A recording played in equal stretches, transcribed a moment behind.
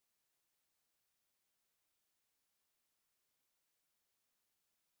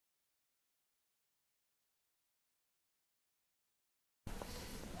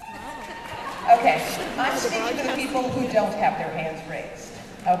speaking to the people who don't have their hands raised,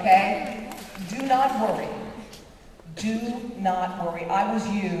 okay? Do not worry. Do not worry. I was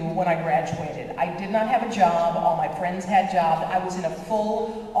you when I graduated. I did not have a job. All my friends had jobs. I was in a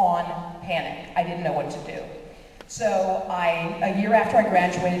full-on panic. I didn't know what to do. So a year after I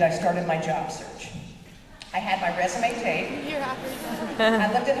graduated, I started my job search. I had my resume tape.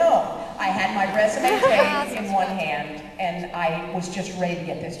 I lived at home. I had my resume tape in one hand, and I was just ready to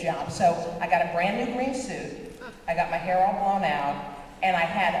get this job. So I got a brand new green suit. I got my hair all blown out, and I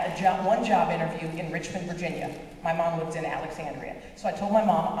had one job interview in Richmond, Virginia. My mom lives in Alexandria. So I told my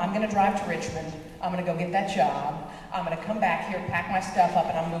mom, I'm going to drive to Richmond. I'm going to go get that job. I'm going to come back here, pack my stuff up,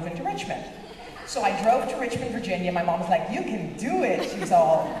 and I'm moving to Richmond. So I drove to Richmond, Virginia. My mom was like, you can do it. She was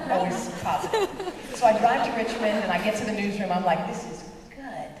always positive. So I drive to Richmond, and I get to the newsroom. I'm like, this is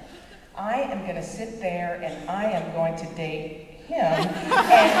good. I am going to sit there, and I am going to date him. And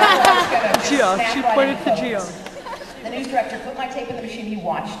I'm just going to snap right into photos. The news director put my tape in the machine. He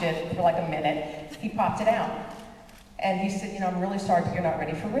watched it for like a minute. He popped it out. And he said, I'm really sorry, but you're not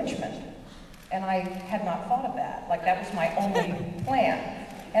ready for Richmond. And I had not thought of that. Like, that was my only plan.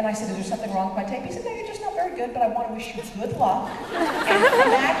 And I said, is there something wrong with my tape? He said, no, you're just not very good, but I want to wish you good luck. And come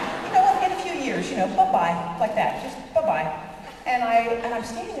back, in a few years, bye-bye, like that, just bye-bye. And I'm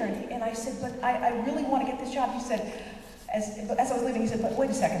standing there, and I said, but I really want to get this job. He said, as I was leaving, he said, but wait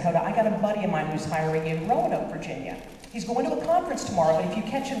a second, Hoda, I got a buddy of mine who's hiring in Roanoke, Virginia. He's going to a conference tomorrow, and if you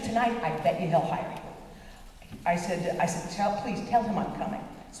catch him tonight, I bet you he'll hire you. I said, please tell him I'm coming.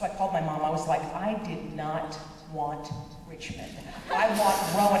 So I called my mom. I was like, I did not want Richmond. I want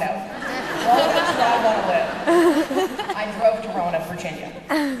Roanoke. Roanoke's where I want to live. I drove to Roanoke, Virginia.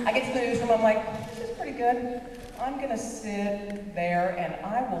 I get to the newsroom, I'm like, this is pretty good. I'm going to sit there and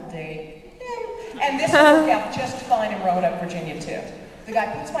I will date him. And this will work out just fine in Roanoke, Virginia, too. The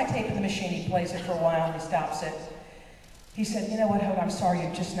guy puts my tape in the machine, he plays it for a while, and he stops it. He said, you know what, Hoda, I'm sorry,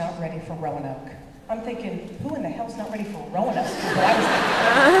 you're just not ready for Roanoke. I'm thinking, who in the hell's not ready for Roanoke? But I was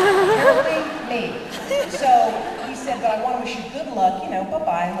thinking, apparently me. So he said, but I want to wish you good luck,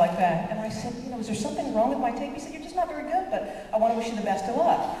 bye-bye, like that. And I said, is there something wrong with my tape? He said, you're just not very good, but I want to wish you the best of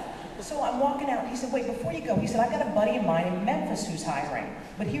luck. So I'm walking out. He said, wait, before you go, he said, I've got a buddy of mine in Memphis who's hiring.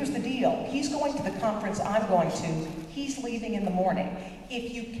 But here's the deal. He's going to the conference I'm going to. He's leaving in the morning.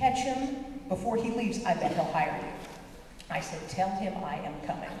 If you catch him before he leaves, I bet he'll hire you. I said, tell him I am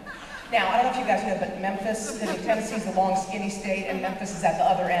coming. Now, I don't know if you guys know, but Memphis, Tennessee's the long, skinny state, and Memphis is at the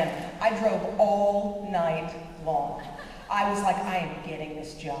other end. I drove all night long. I was like, I am getting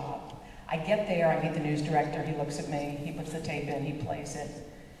this job. I get there, I meet the news director, he looks at me, he puts the tape in, he plays it.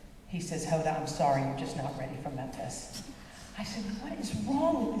 He says, Hoda, I'm sorry, you're just not ready for Memphis. I said, what is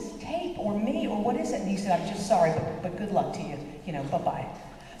wrong with this tape, or me, or what is it? And he said, I'm just sorry, but good luck to you, bye-bye.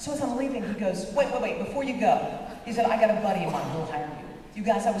 So as I'm leaving, he goes, wait, before you go, he said, I got a buddy of mine who'll hire you. You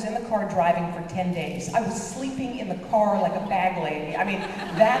guys, I was in the car driving for 10 days. I was sleeping in the car like a bag lady. I mean,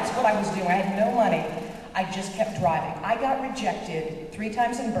 that's what I was doing. I had no money. I just kept driving. I got rejected 3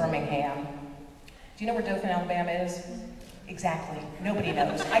 times in Birmingham. Do you know where Dothan, Alabama is? Exactly. Nobody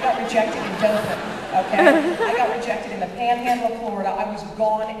knows. I got rejected in Dothan, okay? I got rejected in the Panhandle of Florida. I was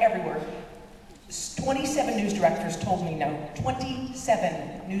gone everywhere. 27 news directors told me no.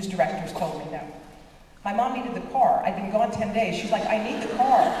 27 news directors told me no. My mom needed the car. I'd been gone 10 days. She's like, I need the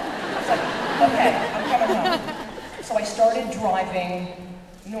car. I was like, okay, I'm coming home. So I started driving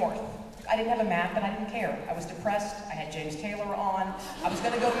north. I didn't have a map, and I didn't care. I was depressed. I had James Taylor on. I was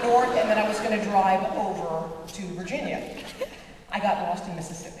going to go north, and then I was going to drive over to Virginia. I got lost in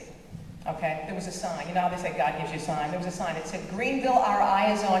Mississippi. Okay? There was a sign. You know how they say God gives you a sign? There was a sign. It said, Greenville, our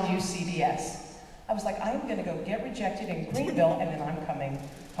eye is on you, CBS. I was like, I'm going to go get rejected in Greenville, and then I'm coming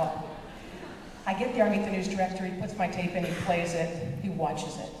home. I get there, I meet the news director, he puts my tape in, he plays it, he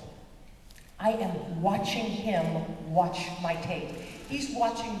watches it. I am watching him watch my tape. He's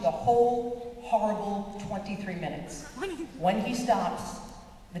watching the whole horrible 23 minutes. When he stops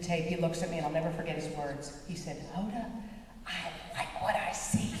the tape, he looks at me, and I'll never forget his words. He said, Hoda, I like what I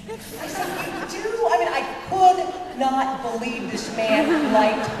see. I said, you do? I mean, I could not believe this man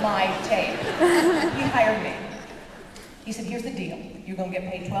liked my tape. He hired me. He said, here's the deal. You're going to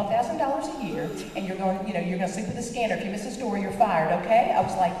get paid $12,000 a year, and you're going to sleep with a scanner. If you miss a story, you're fired, okay? I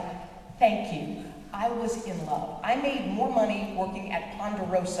was like, thank you. I was in love. I made more money working at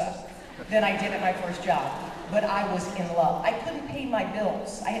Ponderosa than I did at my first job, but I was in love. I couldn't pay my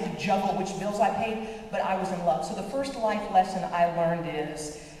bills. I had to juggle which bills I paid, but I was in love. So the first life lesson I learned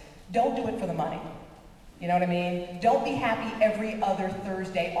is, don't do it for the money. You know what I mean? Don't be happy every other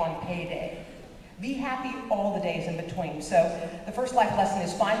Thursday on payday. Be happy all the days in between. So the first life lesson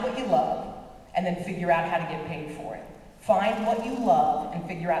is find what you love, and then figure out how to get paid for it. Find what you love and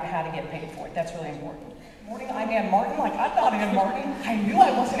figure out how to get paid for it. That's really important. Morning, I'm Ann Martin. Like, I'm not Ann Martin. I knew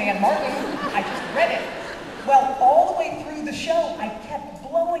I wasn't Ann Martin. I just read it. Well, all the way through the show, I kept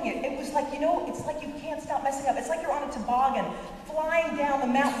blowing it. It was like, you know, it's like you can't stop messing up. It's like you're on a toboggan, flying down the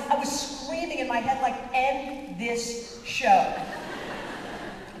mountain. I was screaming in my head like, end this show.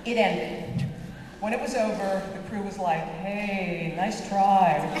 It ended. When it was over, the crew was like, hey, nice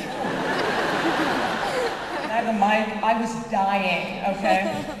try. And I had the mic. I was dying,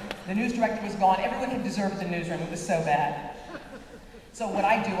 okay? The news director was gone. Everyone had deserted the newsroom. It was so bad. So what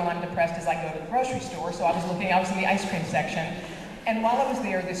I do when I'm depressed is I go to the grocery store. So I was in the ice cream section. And while I was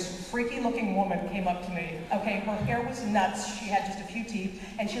there, this freaky looking woman came up to me. Okay, her hair was nuts. She had just a few teeth.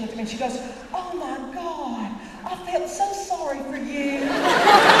 And she looked at me and she goes, oh my God, I felt so sorry for you.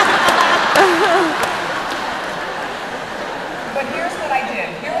 But here's what I did.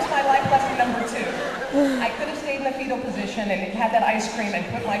 Here was my life lesson number 2. I could have stayed in the fetal position and had that ice cream and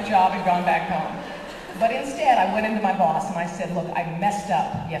quit my job and gone back home. But instead, I went into my boss and I said, look, I messed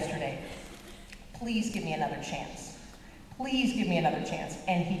up yesterday. Please give me another chance. Please give me another chance.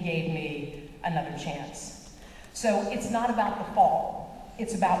 And he gave me another chance. So it's not about the fall.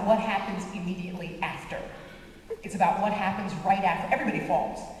 It's about what happens immediately after. It's about what happens right after. Everybody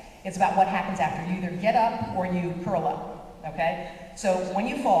falls. It's about what happens after. You either get up or you curl up, okay? So when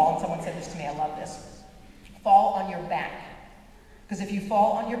you fall, and someone said this to me, I love this, fall on your back. Because if you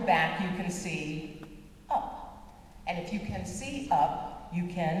fall on your back, you can see up. And if you can see up, you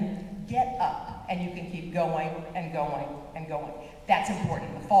can get up. And you can keep going and going and going. That's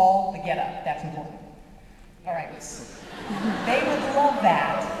important. The fall, the get up, that's important. All right. They would love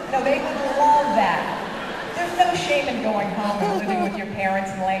that. No, they would love that. There's no shame in going home and living with your parents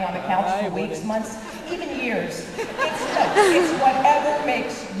and laying on the couch for weeks, months, even years. It's whatever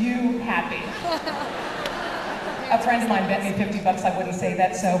makes you happy. A friend of mine bet me $50 I wouldn't say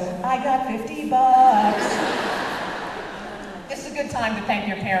that, so I got $50. This is a good time to thank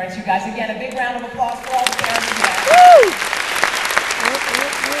your parents, you guys. Again, a big round of applause for all the parents you have. Woo!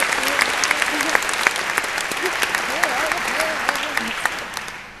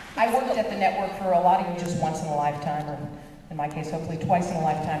 I worked at the network for a lot of you just once in a lifetime, or in my case, hopefully twice in a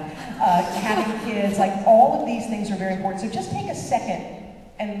lifetime. Having kids, like all of these things are very important. So just take a second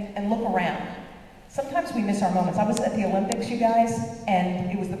and look around. Sometimes we miss our moments. I was at the Olympics, you guys,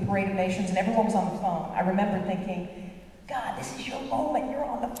 and it was the Parade of Nations, and everyone was on the phone. I remember thinking, God, this is your moment. You're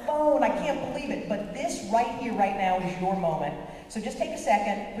on the phone. I can't believe it. But this right here, right now is your moment. So just take a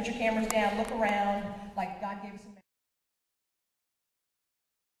second, put your cameras down, look around, like God gave us a